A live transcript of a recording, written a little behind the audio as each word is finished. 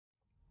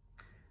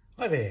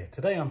Hi there,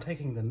 today I'm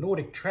taking the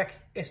NordicTrack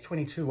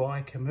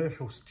S22i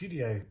commercial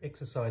studio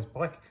exercise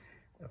bike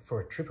for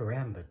a trip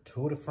around the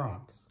Tour de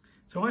France.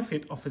 So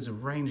iFit offers a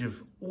range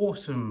of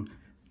awesome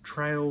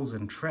trails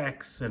and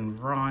tracks and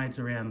rides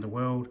around the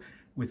world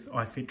with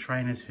iFit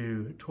trainers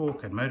who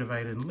talk and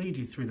motivate and lead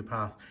you through the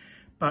path.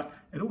 But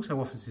it also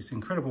offers this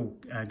incredible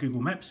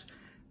Google Maps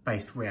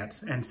based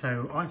routes. And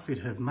so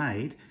iFit have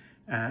made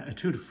a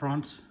Tour de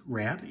France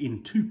route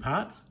in two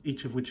parts,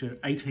 each of which are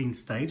 18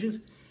 stages.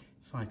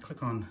 If I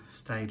click on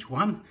stage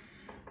 1,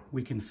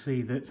 we can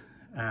see that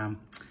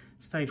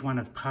stage 1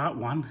 of part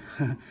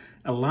 1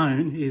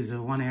 alone is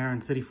 1 hour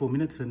and 34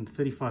 minutes and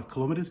 35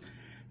 kilometers.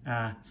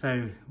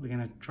 So we're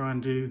going to try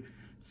and do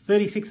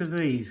 36 of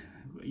these.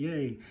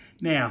 Yay.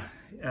 Now,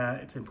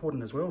 it's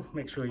important as well,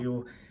 make sure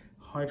you're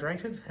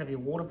hydrated, have your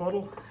water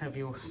bottle, have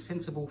your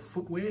sensible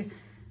footwear,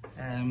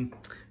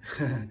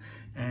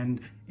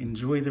 and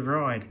enjoy the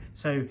ride.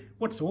 So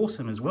what's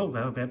awesome as well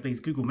though about these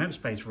Google Maps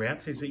based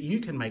routes is that you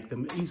can make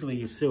them easily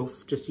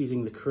yourself just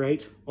using the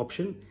create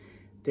option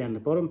down the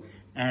bottom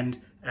and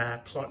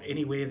plot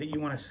anywhere that you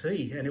want to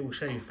see, and it will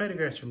show you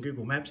photographs from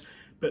Google Maps.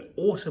 But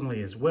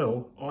awesomely as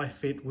well,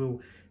 iFit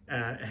will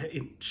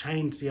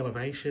change the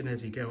elevation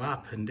as you go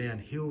up and down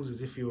hills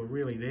as if you were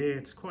really there.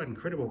 It's quite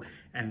incredible,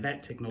 and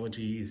that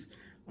technology is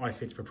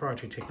iFit's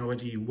proprietary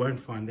technology. You won't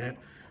find that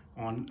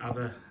on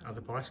other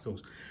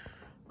bicycles.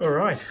 All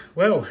right,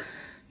 well,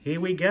 here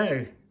we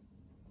go.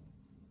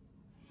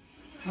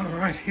 All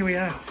right, here we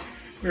are.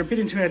 We're a bit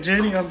into our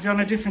journey. I'm on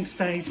a different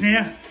stage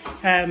now.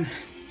 You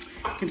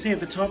can see at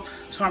the top,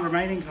 time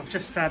remaining. I've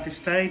just started this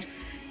stage.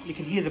 You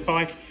can hear the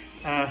bike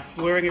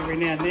whirring every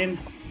now and then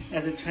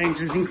as it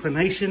changes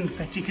inclination. In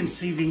fact, you can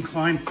see the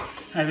incline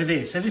over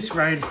there. So this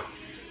road,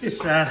 this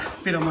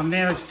bit I'm on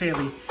now is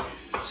fairly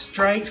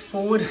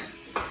straightforward.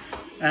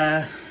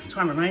 Time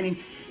remaining.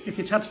 If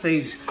you touch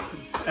these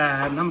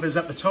numbers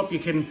up the top, you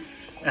can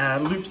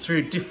loop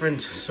through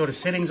different sort of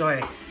settings. I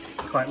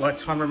quite like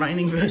time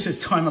remaining versus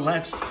time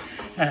elapsed,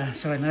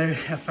 so I know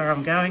how far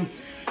I'm going.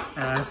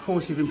 Of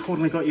course, you've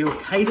importantly got your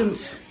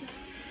cadence.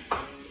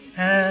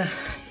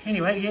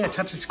 Anyway, yeah,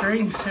 touch the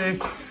screen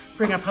to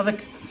bring up other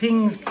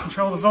things,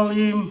 control the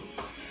volume,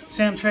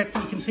 soundtrack.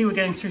 You can see we're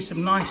going through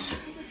some nice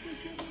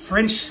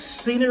French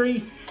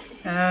scenery,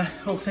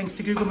 all thanks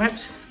to Google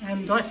Maps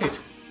and iFit.